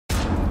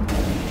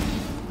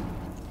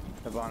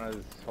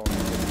Ivana's holding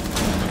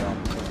the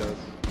office windows.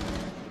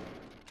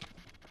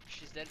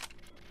 She's dead.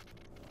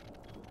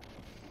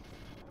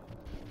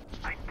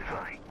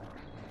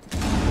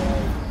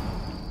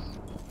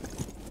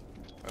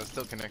 Oh,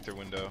 still connector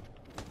window.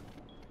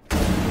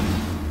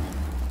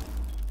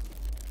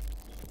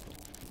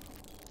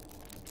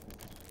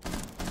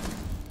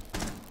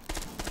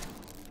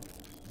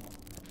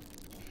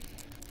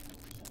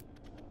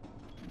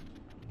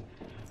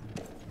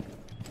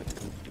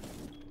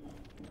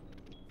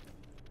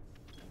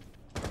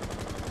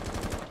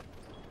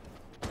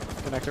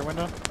 Connector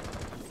window.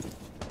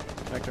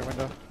 Connector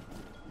window.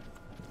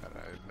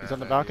 He's on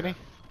the balcony.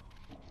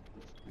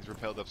 He's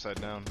repelled upside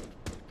down.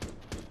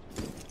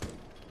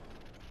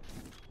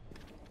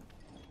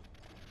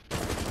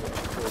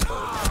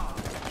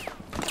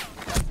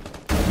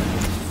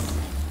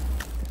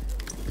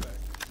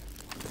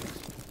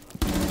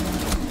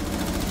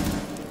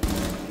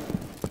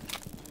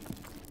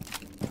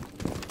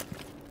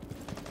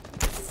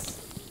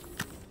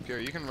 Here,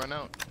 you can run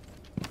out.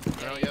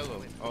 Run out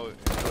yellow. Oh.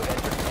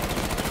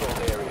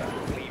 Controlled area.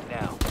 Leave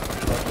now.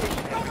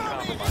 Location has been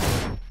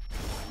compromised.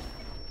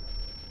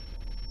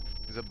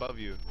 He's above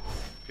you.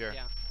 Here.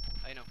 Yeah,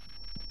 I know.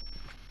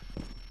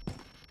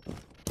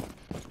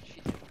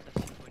 Shit,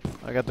 that's the point.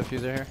 I got the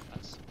diffuser here.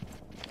 Us.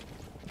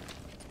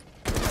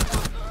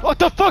 What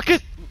the fuck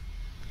is?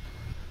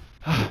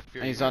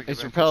 Here, He's you on. gotta He's get back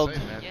to repelled.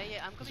 site, man.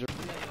 Yeah, I'm coming.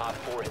 Op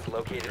 4 has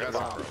located a You're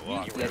bomb. asking for a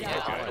lot. Be ready for Yeah.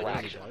 hostile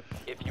action.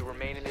 If you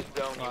remain in this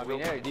zone, you will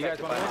be Do you guys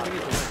detected want by to win? We need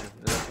to hostiles.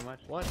 win. Is that too much?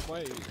 What?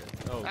 Why?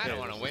 Oh, I don't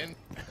want to win.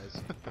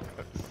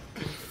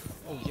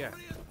 Oh yeah.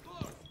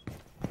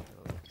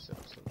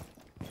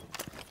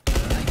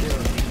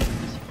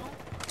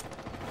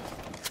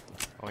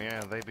 Oh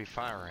yeah, they be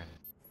firing.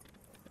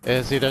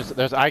 See, there's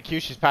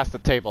IQ. She's past the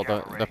table,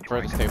 the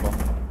furthest table.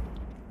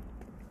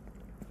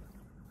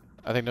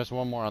 I think there's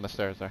one more on the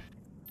stairs there.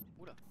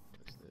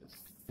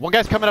 One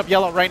guy's coming up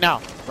yellow right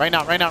now. Right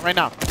now.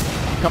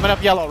 Coming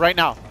up yellow right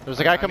now. There's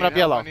a guy coming up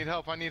yellow. I need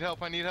help. I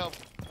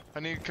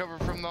need cover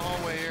from the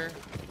hallway here.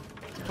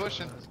 It's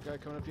pushing. This guy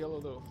coming up yellow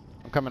though.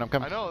 I'm coming.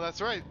 I know,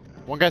 that's right.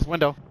 One guy's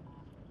window.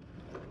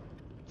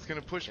 It's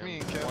gonna push me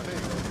in cafe.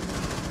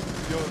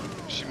 Yo,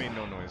 she made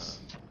no noise.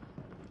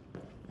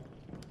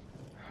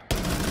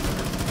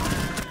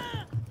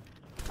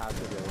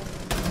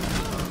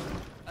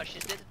 Oh,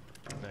 she's dead.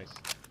 Nice.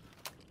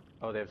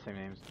 Oh, they have the same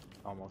names.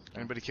 Almost.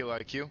 Anybody kill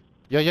IQ?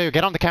 Yo,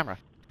 get on the camera.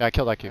 Yeah, I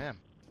killed I IQ. am.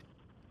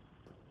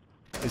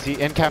 Is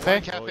he in cafe?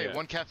 One cafe, yeah.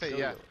 one cafe, Still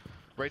yeah. yellow.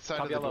 Right side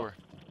Top of the yellow. door.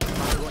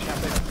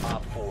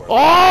 Op 4. Oh!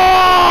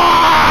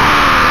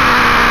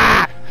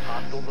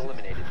 Hostiles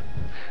eliminated.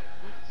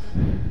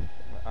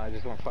 I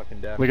just went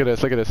fucking deaf. Look at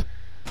this.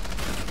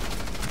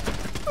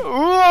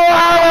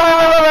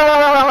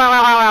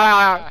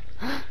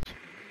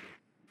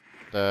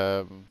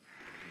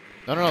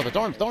 No, the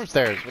dorm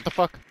stairs. What the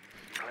fuck?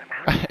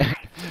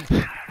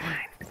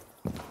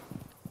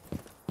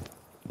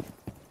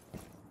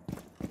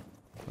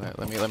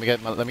 Let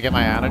me get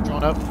my Ana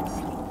drone up.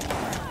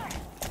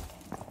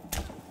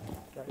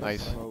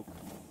 Nice.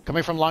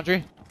 Coming from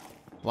laundry.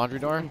 Laundry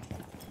door.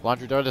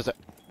 Does it?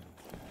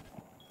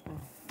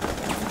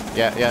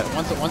 Yeah.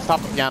 One's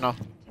top of piano.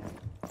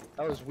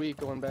 That was weak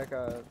going back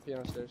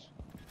piano stairs.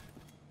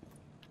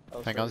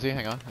 Hang on, Z.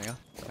 Hang on.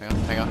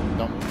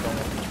 Don't move.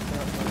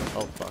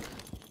 Oh fuck.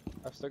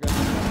 I've still got. Yeah,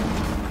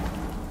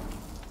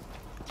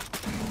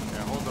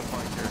 hold the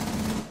flank here.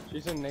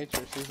 She's in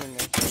nature.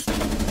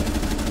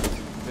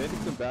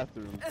 Medics in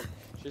bathroom.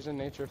 She's in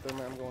nature. If I'm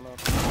going up.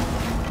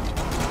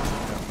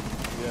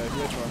 Yeah, he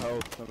has no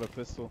health, not a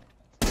pistol.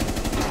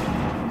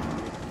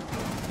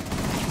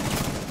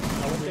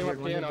 One came up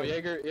piano.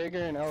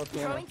 Jaeger and Ella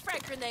piano. Throwing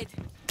frag grenade.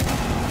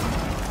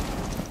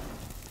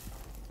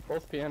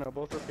 Both piano.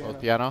 Both are piano.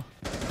 Both piano.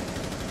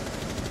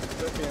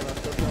 Still piano.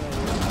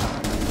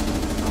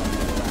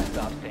 Last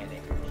stop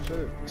standing.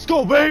 Sure. Let's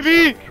go,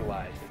 baby!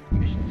 Neutralized.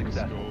 Mission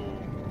successful.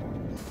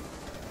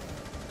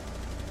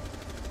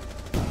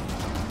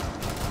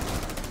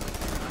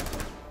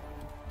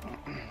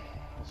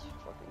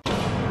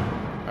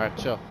 Alright,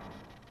 chill.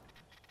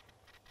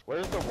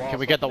 Where's the wall? Can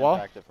we get the wall?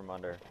 Impacted from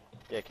under.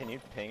 Yeah, can you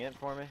ping it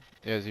for me?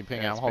 Yeah, Z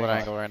ping. Yeah, I'm it's holding ping.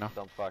 angle right now.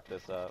 Don't fuck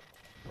this up.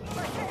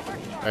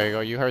 There you go.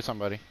 You heard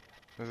somebody.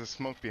 There's a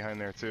smoke behind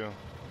there too.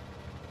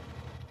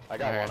 I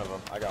got Alright. one of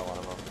them. I got one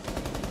of them.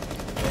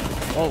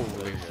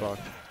 Holy fuck.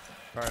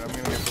 Alright, I'm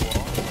gonna get the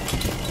wall.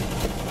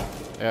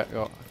 Yeah,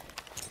 go.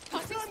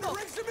 Tossing smoke.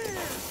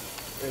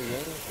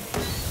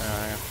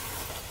 Yeah.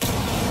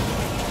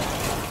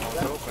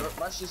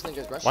 Rush these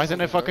niggas. Rush Why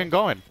isn't it fucking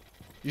going?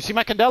 You see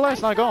my Candela?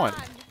 It's not going.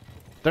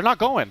 They're not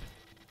going.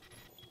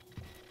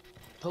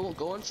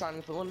 Go and try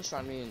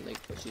me and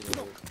like push you.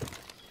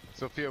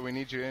 Sophia, we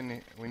need you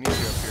in. We need you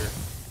up here.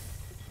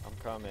 I'm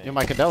coming. Yeah,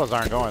 my Candelas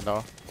aren't going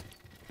though.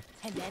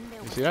 And then there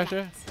You was see that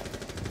shit?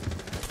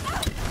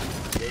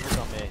 Jaeger's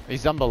on me.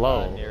 He's down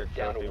below. Near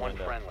Down to trophy one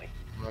window. friendly.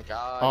 Oh my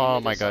god. Oh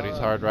my god, he's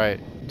hard right.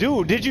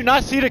 Dude, did you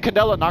not see the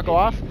Candela not go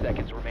off? 15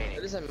 seconds remaining.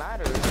 It doesn't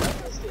matter. It's not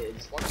this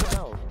stage. One to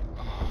know.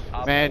 Op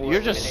Man,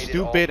 you're just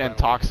stupid and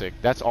toxic.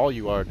 That's all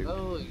you are, dude.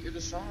 No, you're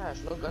just trash.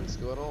 No gun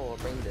skill at all.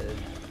 Brain dead.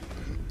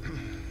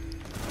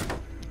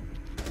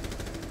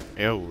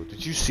 Ew,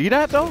 did you see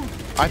that though?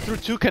 I threw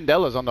 2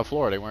 candelas on the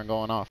floor, they weren't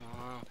going off.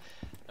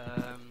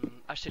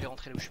 Je t'ai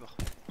rentré là où je suis mort.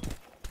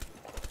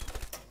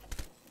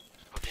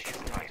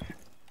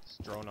 It's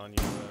drone on you.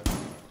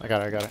 I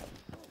got it.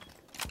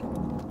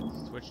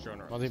 Switch drone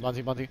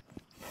around. Bunty.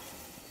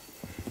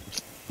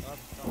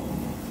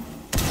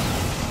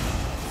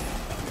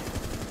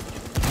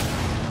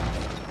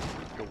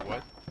 Yo,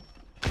 what?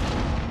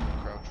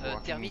 Crouch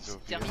walking Termite,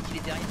 Sophia. termite, il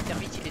est derrière.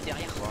 Termite, il est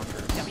derrière.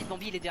 Walkers. Termite,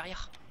 Bambi, il est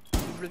derrière. Il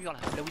ouvre le mur là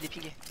où il est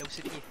pingé, là où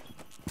c'est pingé.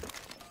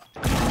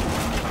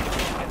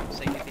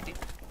 Ça, il est pété.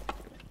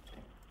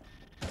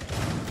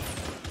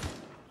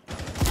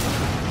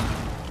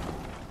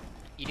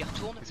 Il y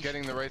retourne. He's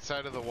getting the right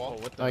side of the wall.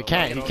 No, he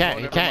can't. never He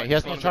mind. has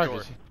He's no going to the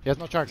charges. door. He has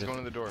no He's charges. going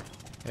to the door.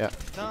 Yeah.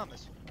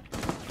 Thomas.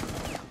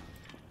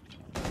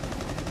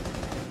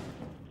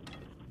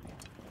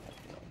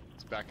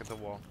 It's back at the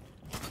wall.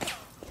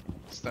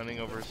 Stunning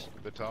over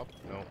the top.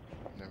 No,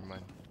 never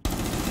mind.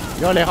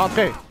 Yo, les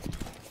rentrés.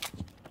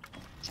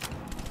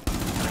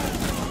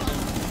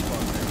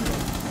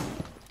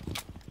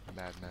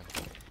 Madman.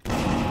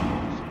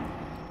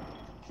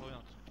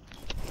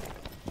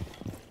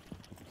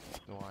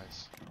 No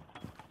eyes.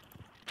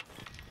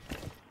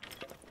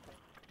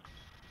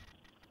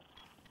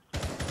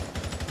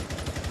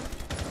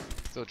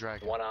 Still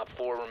dragging. 1 op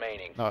 4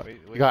 remaining. No, Wait,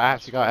 you got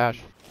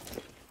Ash.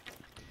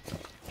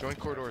 Joint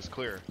corridor is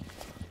clear.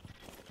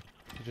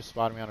 You just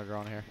spotted me on a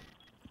drone here.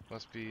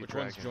 Must be Which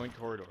dragging. one's joint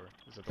corridor?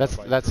 Is it the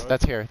one by the road?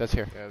 That's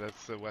here. Yeah,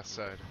 that's the west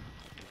side.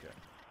 Okay.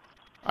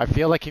 I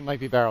feel like he might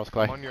be barrels,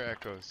 Clay. I'm on your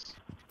echoes.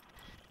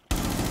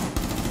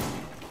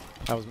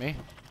 That was me.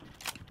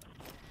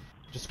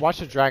 Just watch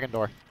the dragon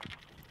door.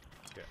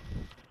 Okay.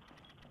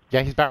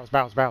 Yeah, he's barrels.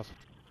 Barrels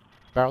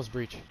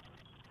breach.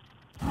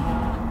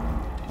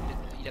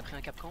 Il a pris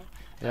un capcan.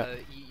 Yeah.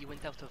 He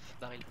went out of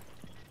barrel.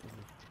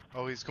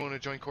 Oh, he's going to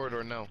joint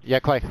corridor now. Yeah,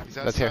 Clay. He's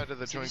That's here. outside of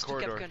the C'est joint juste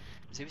corridor. capcan.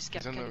 Vous avez vu ce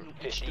He's on capcan the- nous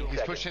 15 pitch He's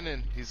seconds. pushing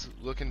in. He's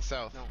looking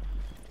south. Non.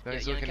 Now Il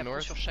he's y a un looking capcan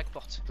north. sur chaque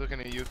porte.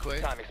 Looking at you, Clay.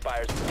 Time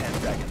expires in 10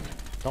 seconds.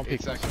 Don't 8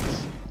 peek.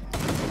 seconds.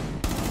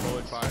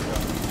 Bullet 5.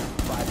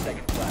 5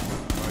 seconds left.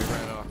 Oh, he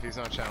ran off. He's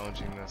not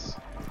challenging this.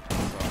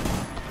 That's all.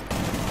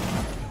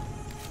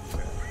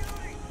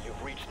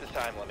 You've reached the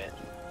time limit.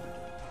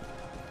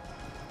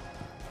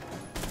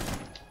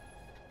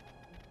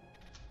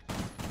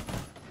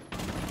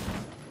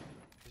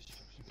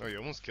 Oh, you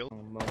almost killed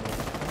him. No.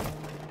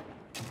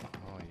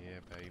 Oh, yeah,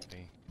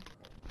 baby.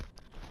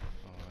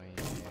 Oh,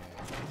 yeah.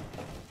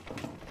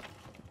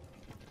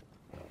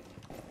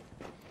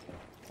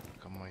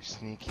 Look at my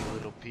sneaky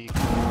little peek.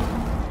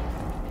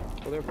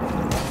 Oh, they're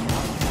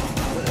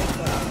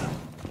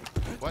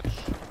What?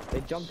 They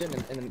jumped in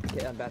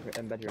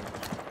the bedroom.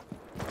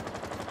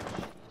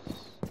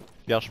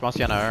 Bien, je pense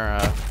qu'il y en a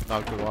un dans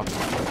le couloir.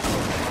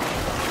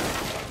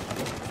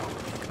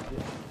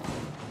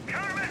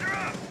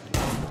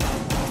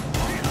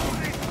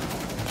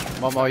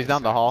 Momo, he's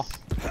down the hall.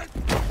 That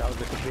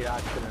was a complete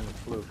accident and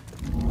fluke.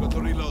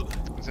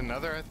 There's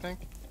another, I think.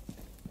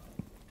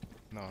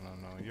 No.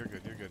 You're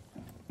good.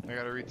 I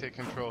gotta retake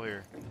control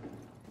here.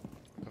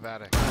 Of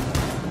attic.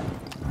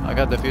 I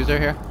got diffuser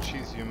here.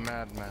 Jeez, you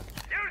madman.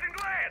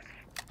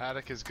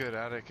 Attic is good.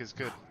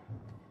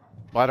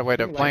 By the way,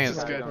 they're playing.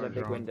 It's good. Out of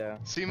the big window.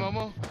 See,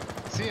 Momo?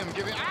 See him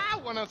giving. Ah!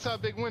 One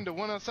outside big window.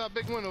 It's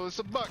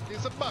a buck.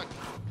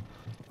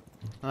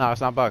 No,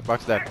 it's not Buck.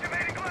 Buck's dead.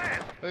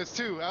 There's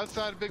 2.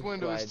 Outside big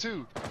window is Slide.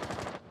 2.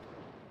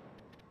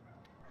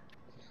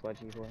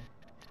 Sledgy boy.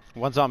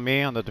 One's on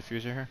me on the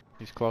diffuser here.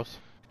 He's close.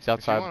 He's If you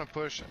outside. want to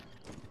push.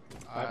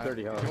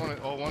 530 if hard. you wanna,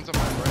 oh, one's on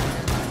my right here.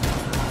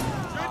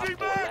 Op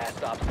 4 last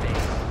stop standing.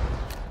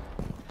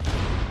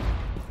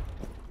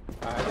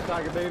 Alright,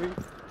 Tiger baby. On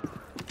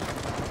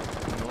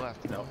the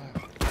left. No.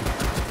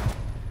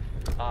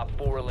 Op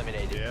 4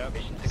 eliminated. Yep.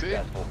 Mission See?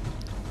 successful.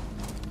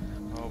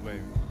 Oh,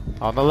 baby.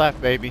 On the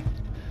left, baby.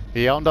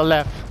 He on the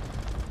left.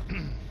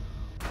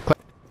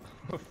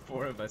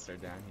 4 of us are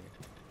down here.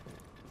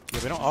 Yeah,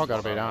 we don't all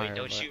gotta be down Wait, here.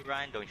 don't but- shoot,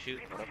 Ryan. Don't shoot.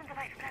 Alright,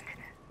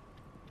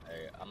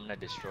 I'm gonna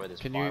destroy this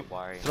Can you barbed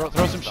wire. throw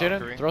some shit in?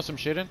 Valkyrie. Throw some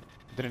shit in.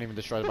 Didn't even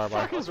destroy the barbed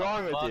wire. What's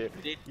wrong with Fuck, you?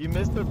 dude. You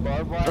missed the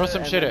barbed wire. Throw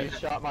some and shit then in. You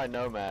shot my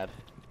nomad.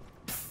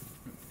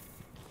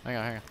 Hang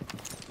on.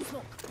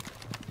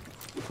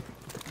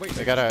 Wait,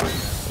 They got a.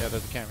 Yeah,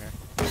 there's a cam here.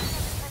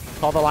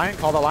 Call the line.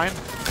 How did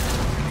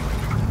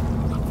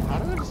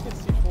I just get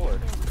C4?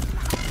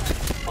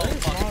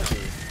 Where's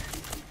Mozzie?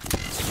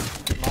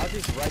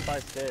 Mozzie's right by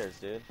stairs,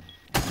 dude.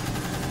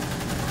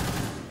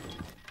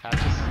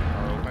 Hatches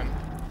are open.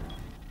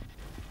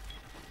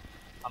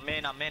 I'm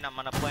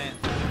gonna plant.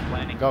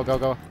 Planning. Go. Light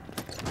him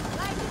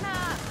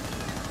up!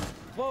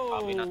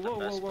 Probably not the whoa,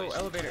 best place.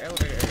 elevator area.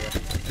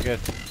 You're good.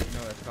 You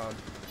know what it's called.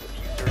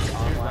 Diffuser is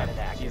online and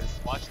active. Jesus.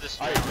 Watch this.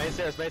 Alright, main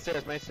stairs.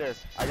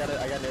 I got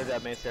near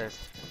that main stairs.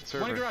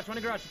 Server. One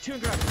in garage, 2 in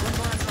garage, 1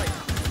 behind site.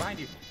 Behind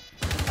you.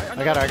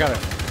 I got it.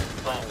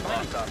 Final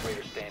last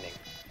operator standing.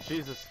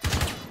 Jesus.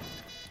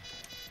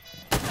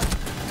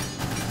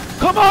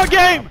 Come on,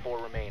 game!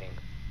 4 remaining.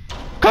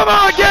 Come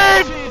on,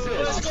 game!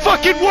 Jesus.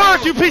 Fucking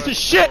work, you piece of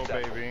shit! Let's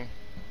go, baby.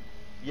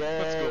 Yay,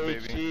 Let's go,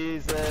 baby.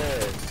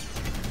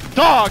 Jesus.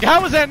 Dog,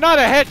 how is that not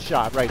a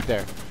headshot right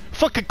there?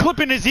 Fucking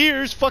clipping his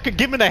ears, fucking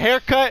giving a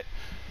haircut.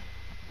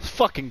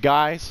 Fucking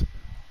guys.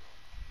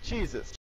 Jesus.